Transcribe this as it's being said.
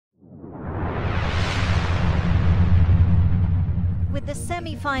With the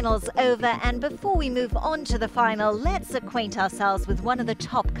semi-finals over and before we move on to the final, let's acquaint ourselves with one of the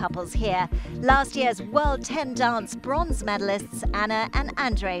top couples here. Last year's World 10 Dance bronze medalists Anna and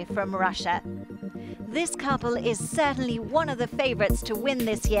Andrei from Russia. This couple is certainly one of the favorites to win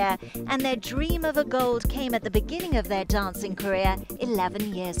this year, and their dream of a gold came at the beginning of their dancing career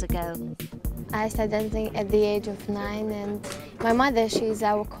 11 years ago. I started dancing at the age of 9, and my mother, she's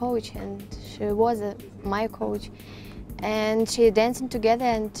our coach, and she was my coach. And she dancing together,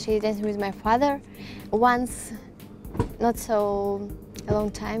 and she dancing with my father once, not so a long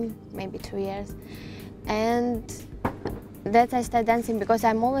time, maybe 2 years. And that I started dancing because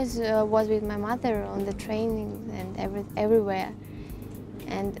I'm always was with my mother on the training and everywhere,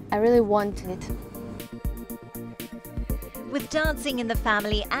 and I really wanted it. With dancing in the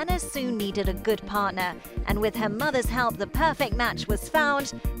family, Anna soon needed a good partner, and with her mother's help, the perfect match was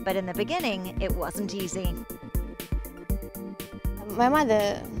found. But in the beginning, it wasn't easy. My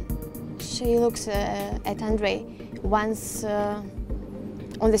mother, she looks at Andrei once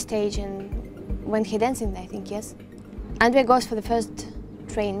on the stage, and when he dancing, I think, yes. Andrei goes for the first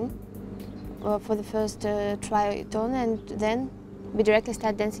training, for the first triathlon, and then we directly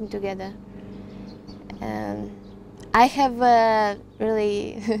start dancing together. I have a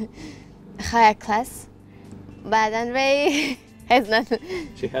really higher class, but Andrei has not.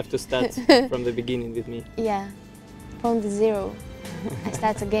 She have to start from the beginning with me. Yeah, from the zero. I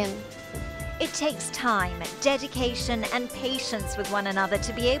start again. It takes time, dedication and patience with one another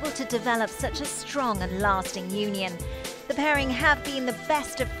to be able to develop such a strong and lasting union. The pairing have been the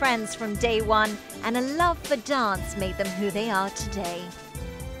best of friends from day one, and a love for dance made them who they are today.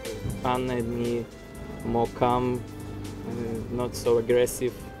 Anna and me more calm, not so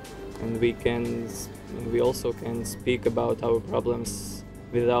aggressive, and we also can speak about our problems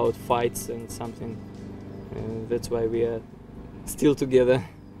without fights and something. That's why we are still together,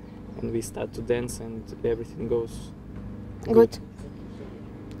 and we start to dance, and everything goes good.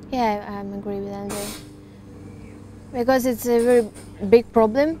 Yeah, I agree with Andrei. Because it's a very big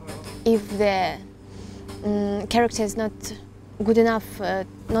problem if the character is not good enough,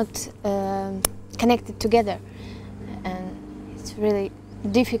 not connected together, and it's really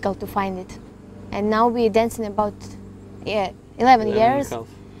difficult to find it. And now we're dancing about 11 years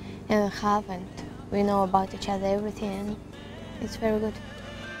and a half, and we know about each other everything, and it's very good.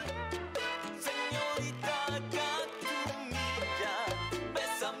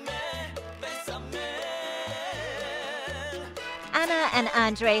 Anna and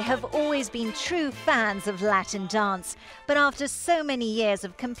Andrei have always been true fans of Latin dance, but after so many years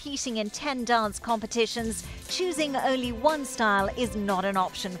of competing in 10 dance competitions, choosing only one style is not an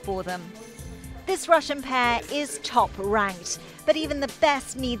option for them. This Russian pair is top-ranked, but even the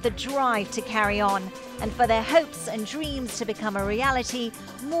best need the drive to carry on, and for their hopes and dreams to become a reality,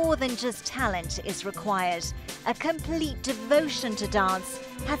 more than just talent is required. A complete devotion to dance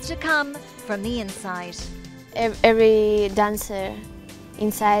has to come from the inside. Every dancer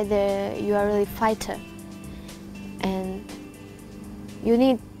inside, you are really fighter, and you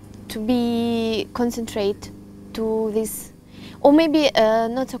need to be concentrate to this, or maybe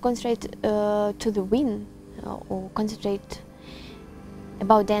not to concentrate to the win, or concentrate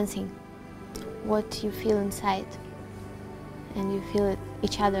about dancing, what you feel inside, and you feel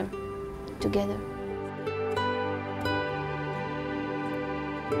each other together.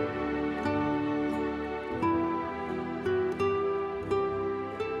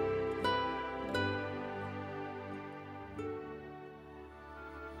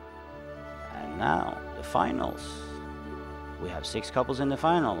 Now, the finals. We have 6 couples in the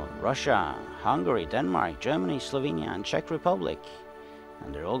final: Russia, Hungary, Denmark, Germany, Slovenia and Czech Republic.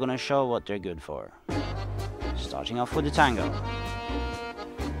 And they're all gonna show what they're good for. Starting off with the tango.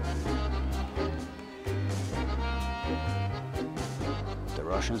 The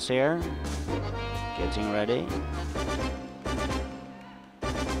Russians here, getting ready.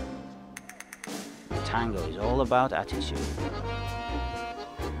 Tango is all about attitude.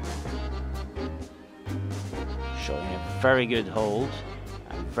 Showing a very good hold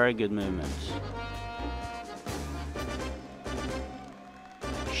and very good movements.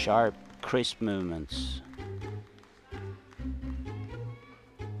 Sharp, crisp movements.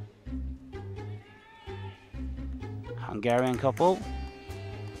 Hungarian couple,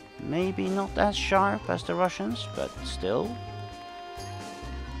 maybe not as sharp as the Russians, but still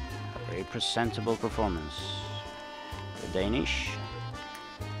a very presentable performance. The Danish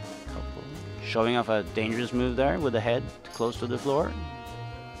couple showing off a dangerous move there with the head close to the floor.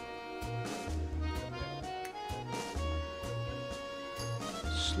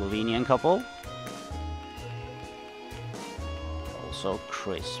 Slovenian couple, also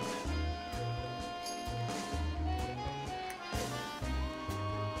crisp.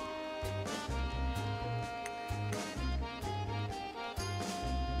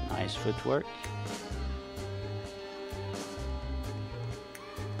 Nice footwork.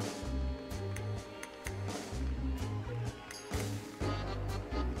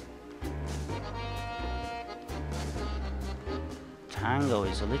 Tango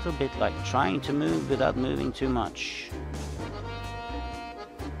is a little bit like trying to move without moving too much.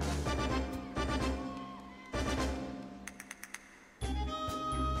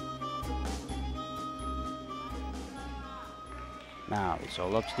 Now it's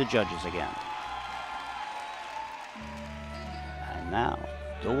all up to the judges again. And now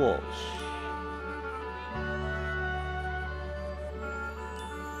the waltz.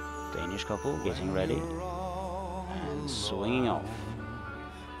 Danish couple getting ready and swinging off.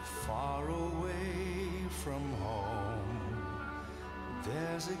 Far away from home,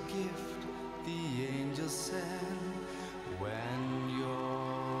 there's a gift the angels send when you're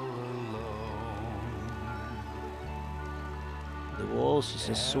alone. The waltz is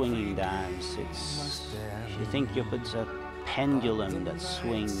a swinging dance. It's, if you think of it, a pendulum that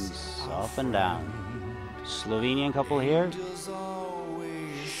swings up and down. Slovenian couple here,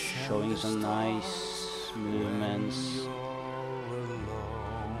 showing some nice movements.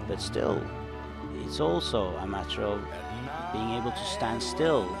 But still, it's also a matter of being able to stand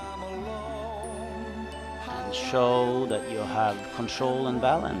still and show that you have control and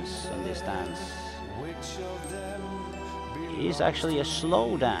balance in this dance. It is actually a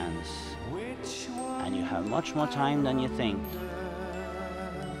slow dance, and you have much more time than you think.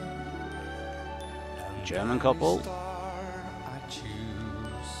 German couple.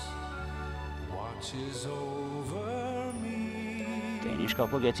 Danish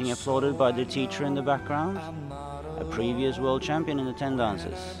couple getting applauded by their teacher in the background, a previous world champion in the 10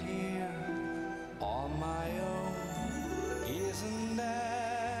 dances.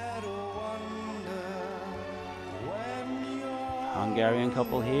 Hungarian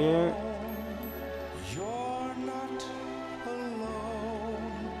couple here.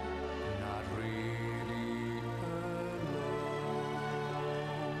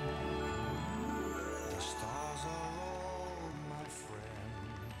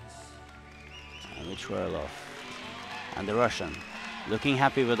 And we twirl off. And the Russian, looking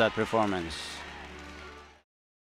happy with that performance.